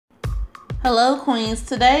Hello Queens,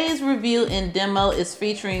 today's review and demo is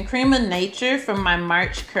featuring Creme of Nature from my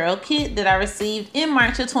March Curl Kit that I received in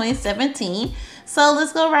March of 2017. So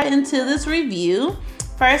let's go right into this review.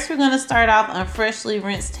 First, we're going to start off on freshly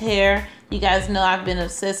rinsed hair. You guys know I've been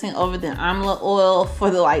obsessing over the amla oil for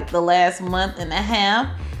the last month and a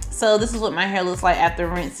half. So this is what my hair looks like after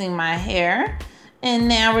rinsing my hair. And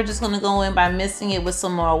now we're just going to go in by mixing it with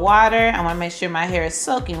some more water. I want to make sure my hair is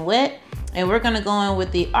soaking wet. And we're gonna go in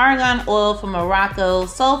with the Argan Oil from Morocco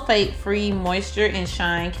Sulfate-Free Moisture and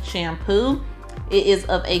Shine Shampoo. It is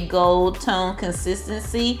of a gold tone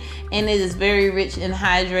consistency and it is very rich and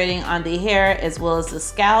hydrating on the hair as well as the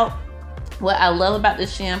scalp. What I love about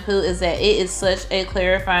this shampoo is that it is such a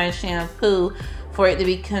clarifying shampoo for it to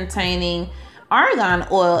be containing argan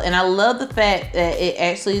oil, and I love the fact that it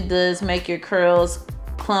actually does make your curls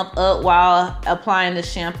clump up while applying the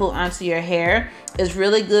shampoo onto your hair. It's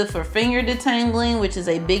really good for finger detangling, which is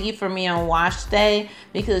a biggie for me on wash day,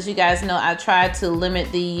 because you guys know I try to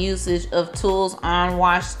limit the usage of tools on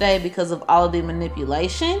wash day because of all of the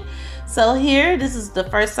manipulation. So here, this is the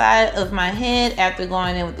first side of my head after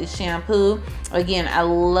going in with the shampoo. Again, I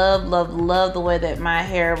love the way that my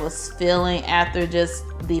hair was feeling after just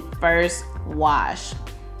the first wash.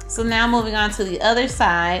 So now moving on to the other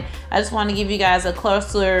side, I just want to give you guys a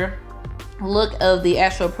closer look of the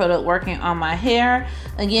actual product working on my hair.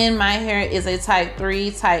 Again, my hair is a type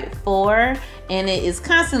 3, type 4, and it is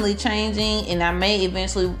constantly changing, and I may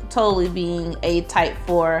eventually totally being a type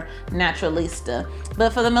 4 naturalista.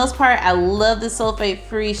 But for the most part, I love the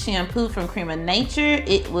sulfate-free shampoo from Creme of Nature.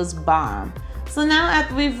 It was bomb. So now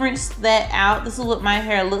after we've rinsed that out, this is what my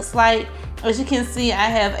hair looks like. As you can see, I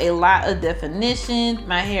have a lot of definition.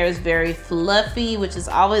 My hair is very fluffy, which is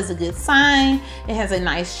always a good sign. It has a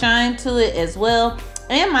nice shine to it as well.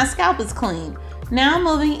 And my scalp is clean. Now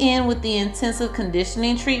moving in with the intensive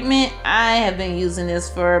conditioning treatment. I have been using this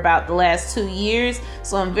for about the last 2 years,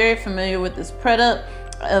 so I'm very familiar with this product.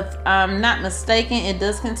 If I'm not mistaken, it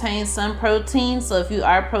does contain some protein. So if you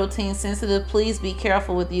are protein sensitive, please be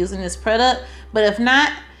careful with using this product. But if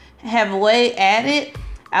not, have a way at it.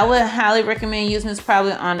 I would highly recommend using this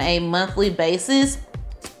probably on a monthly basis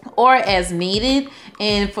or as needed.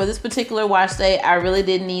 And for this particular wash day, I really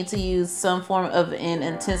did need to use some form of an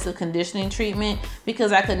intensive conditioning treatment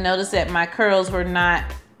because I could notice that my curls were not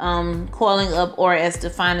coiling up or as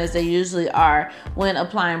defined as they usually are when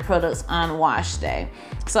applying products on wash day.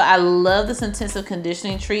 So I love this intensive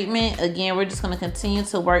conditioning treatment. Again, we're just going to continue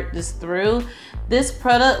to work this through. This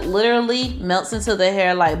product literally melts into the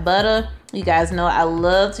hair like butter. You guys know I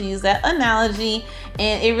love to use that analogy,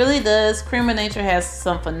 and it really does. Creme of Nature has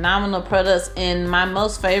some phenomenal products, and my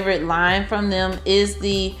most favorite line from them is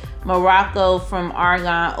the Morocco from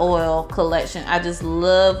Argan Oil collection. I just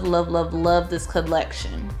love this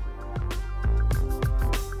collection.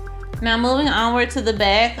 Now moving onward to the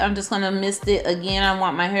back, I'm just going to mist it again. I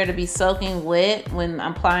want my hair to be soaking wet when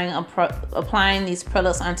I'm applying these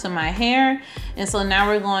products onto my hair. And so now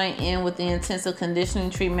we're going in with the intensive conditioning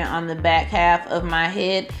treatment on the back half of my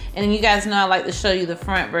head. And you guys know I like to show you the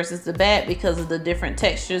front versus the back because of the different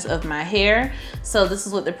textures of my hair. So this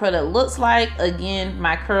is what the product looks like. Again,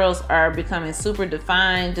 my curls are becoming super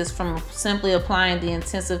defined just from simply applying the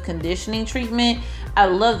intensive conditioning treatment. I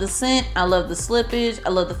love the scent, I love the slippage, I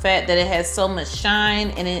love the fact that it has so much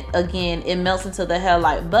shine, and it melts into the hair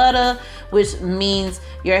like butter, which means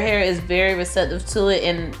your hair is very receptive to it.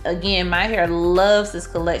 And again, my hair loves this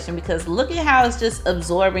collection because look at how it's just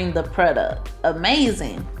absorbing the product.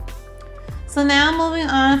 Amazing. So now moving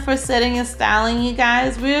on for setting and styling, you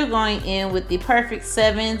guys, we're going in with the Perfect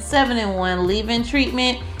 7-in-1 leave-in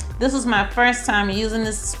treatment. This was my first time using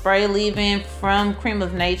this spray leave-in from Creme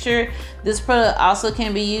of Nature. This product also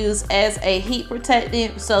can be used as a heat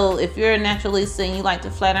protectant. So if you're a naturalista and you like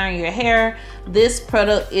to flat iron your hair, this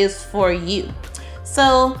product is for you.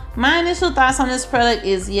 So my initial thoughts on this product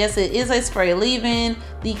is, yes, it is a spray leave-in.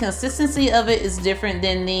 The consistency of it is different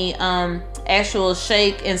than the actual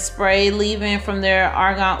shake and spray leave-in from their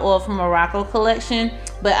Argan Oil from Morocco collection.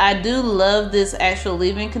 But I do love this actual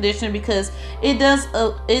leave-in conditioner because it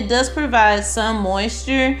does provide some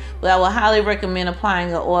moisture, but I will highly recommend applying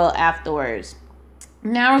the oil afterwards.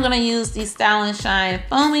 Now we're going to use the Style and Shine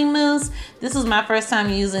foaming mousse. This is my first time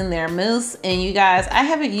using their mousse, and you guys, I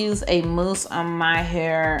haven't used a mousse on my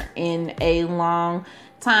hair in a long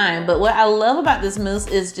time. But what I love about this mousse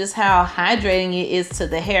is just how hydrating it is to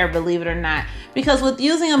the hair, believe it or not. Because with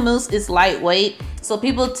using a mousse, it's lightweight. So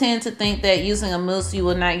people tend to think that using a mousse, you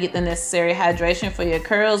will not get the necessary hydration for your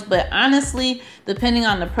curls. But honestly, depending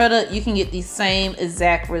on the product, you can get the same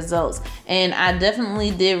exact results. And I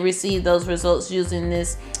definitely did receive those results using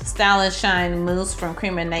this Style and Shine mousse from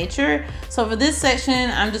Creme of Nature. So for this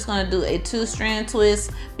section, I'm just going to do a 2-strand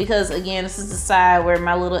twist because again, this is the side where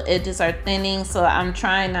my little edges are thinning. So I'm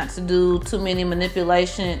trying not to do too much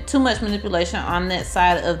manipulation on that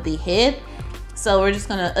side of the head. So we're just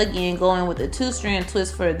gonna again go in with a 2-strand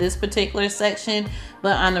twist for this particular section,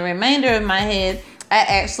 but on the remainder of my head, I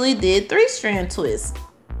actually did 3-strand twists.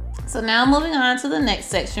 So now moving on to the next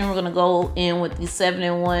section, we're gonna go in with the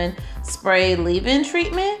 7-in-1 spray leave-in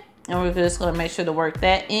treatment, and we're just gonna make sure to work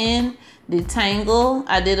that in. Detangle,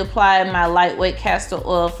 I did apply my lightweight castor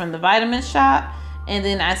oil from the Vitamin Shop, and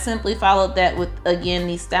then I simply followed that with again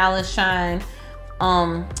the Style and Shine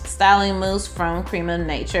styling mousse from Creme of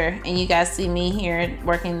Nature, and you guys see me here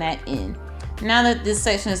working that in. Now that this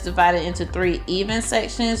section is divided into 3 even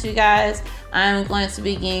sections, you guys, I'm going to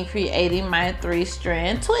begin creating my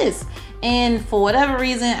 3-strand twist. And for whatever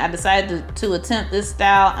reason, I decided to attempt this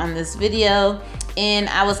style on this video, and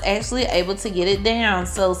I was actually able to get it down.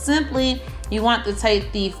 So simply, you want to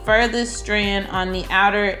take the furthest strand on the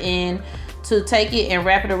outer end to take it and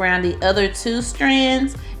wrap it around the other 2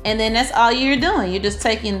 strands. And then that's all you're doing. You're just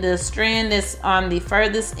taking the strand that's on the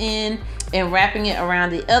furthest end and wrapping it around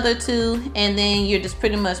the other 2. And then you're just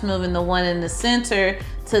pretty much moving the one in the center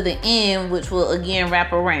to the end, which will again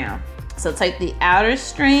wrap around. So take the outer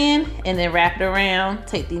strand and then wrap it around.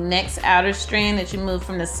 Take the next outer strand that you move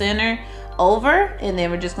from the center over, and then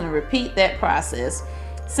we're just gonna repeat that process.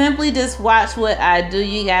 Simply just watch what I do,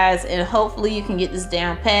 you guys, and hopefully you can get this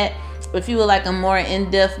down pat. If you would like a more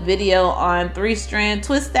in-depth video on 3-strand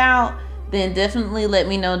twist out, then definitely let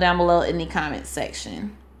me know down below in the comment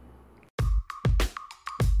section.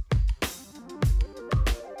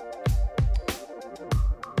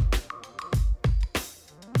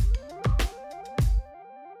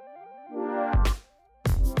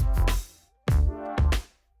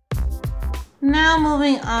 Now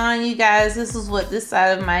moving on, you guys, this is what this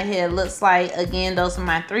side of my head looks like. Again, those are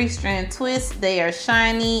my 3-strand twists. They are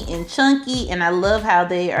shiny and chunky, and I love how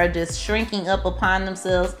they are just shrinking up upon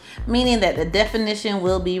themselves, meaning that the definition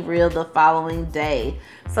will be real the following day.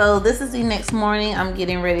 So this is the next morning. I'm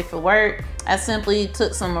getting ready for work. I simply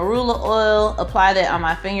took some marula oil, applied it on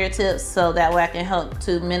my fingertips so that way I can help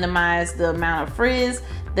to minimize the amount of frizz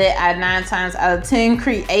that I 9 times out of 10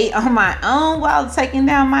 create on my own while taking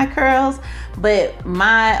down my curls. But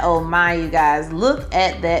my, oh my, you guys, look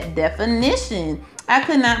at that definition. I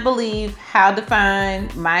could not believe how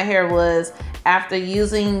defined my hair was after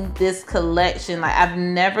using this collection. Like, I've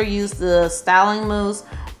never used the styling mousse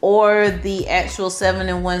or the actual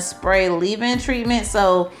 7-in-1 spray leave-in treatment,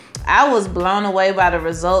 so I was blown away by the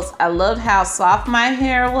results. I loved how soft my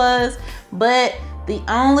hair was, but the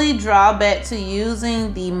only drawback to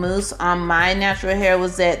using the mousse on my natural hair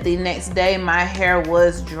was that the next day my hair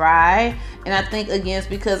was dry. And I think again it's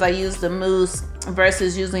because I used the mousse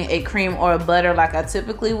versus using a cream or a butter like I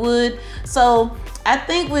typically would. So I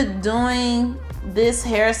think with doing this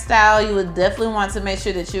hairstyle, you would definitely want to make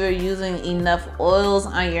sure that you are using enough oils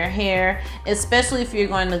on your hair, especially if you're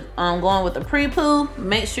going to going with a pre-poo.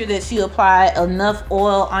 Make sure that you apply enough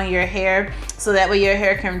oil on your hair so that way your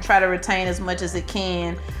hair can try to retain as much as it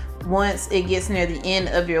can once it gets near the end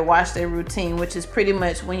of your wash day routine, which is pretty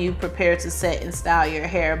much when you prepare to set and style your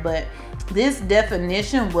hair. But this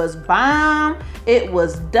definition was bomb. It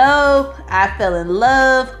was dope. I fell in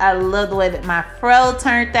love. I love the way that my fro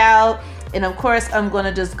turned out. And of course, I'm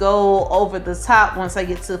gonna just go over the top once I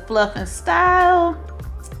get to fluff and style.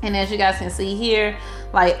 And as you guys can see here,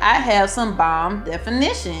 like, I have some bomb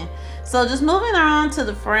definition. So just moving on to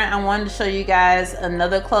the front, I wanted to show you guys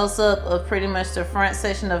another close-up of pretty much the front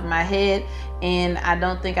section of my head. And I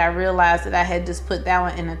don't think I realized that I had just put that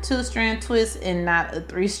one in a 2-strand twist and not a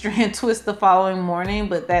 3-strand twist the following morning,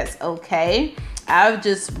 but that's okay. I've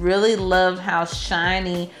just really loved how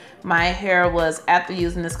shiny my hair was after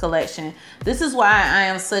using this collection. This is why I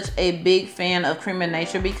am such a big fan of Creme of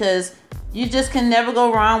Nature, because you just can never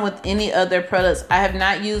go wrong with any other products. I have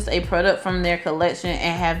not used a product from their collection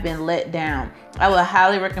and have been let down. I would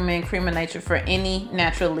highly recommend Creme of Nature for any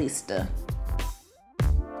naturalista.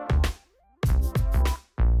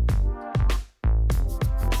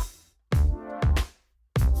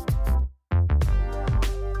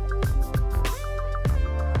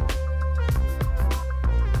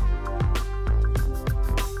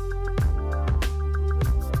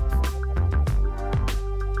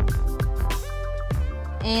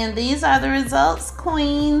 And these are the results.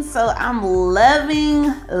 queen. So I'm loving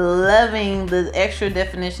the extra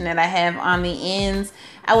definition that I have on the ends.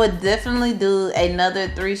 I would definitely do another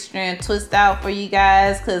 3-strand twist out for you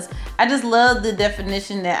guys because I just love the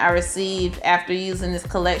definition that I received after using this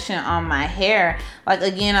collection on my hair. Like,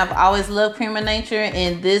 again, I've always loved Creme of Nature,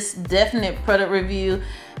 and this definite product review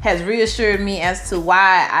has reassured me as to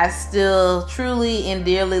why I still truly and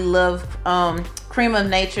dearly love Creme of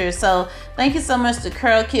Nature. So thank you so much to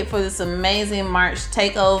Curlkit for this amazing March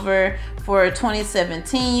takeover for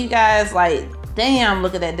 2017, you guys. Like, damn,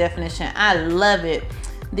 look at that definition. I love it.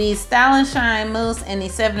 The Style and Shine mousse and the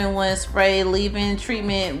 7-in-1 spray leave-in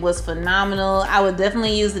treatment was phenomenal. I would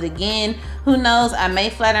definitely use it again. Who knows, I may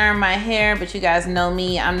flat iron my hair, but you guys know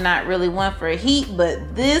me, I'm not really one for heat,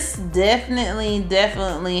 but this definitely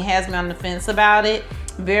has me on the fence about it.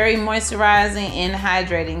 Very moisturizing and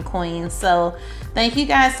hydrating, queen. So thank you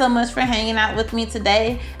guys so much for hanging out with me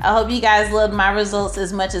today. I hope you guys loved my results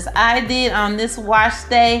as much as I did on this wash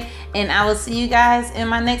day, and I will see you guys in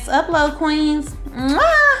my next upload, queens.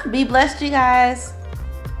 Mwah! Be blessed, you guys.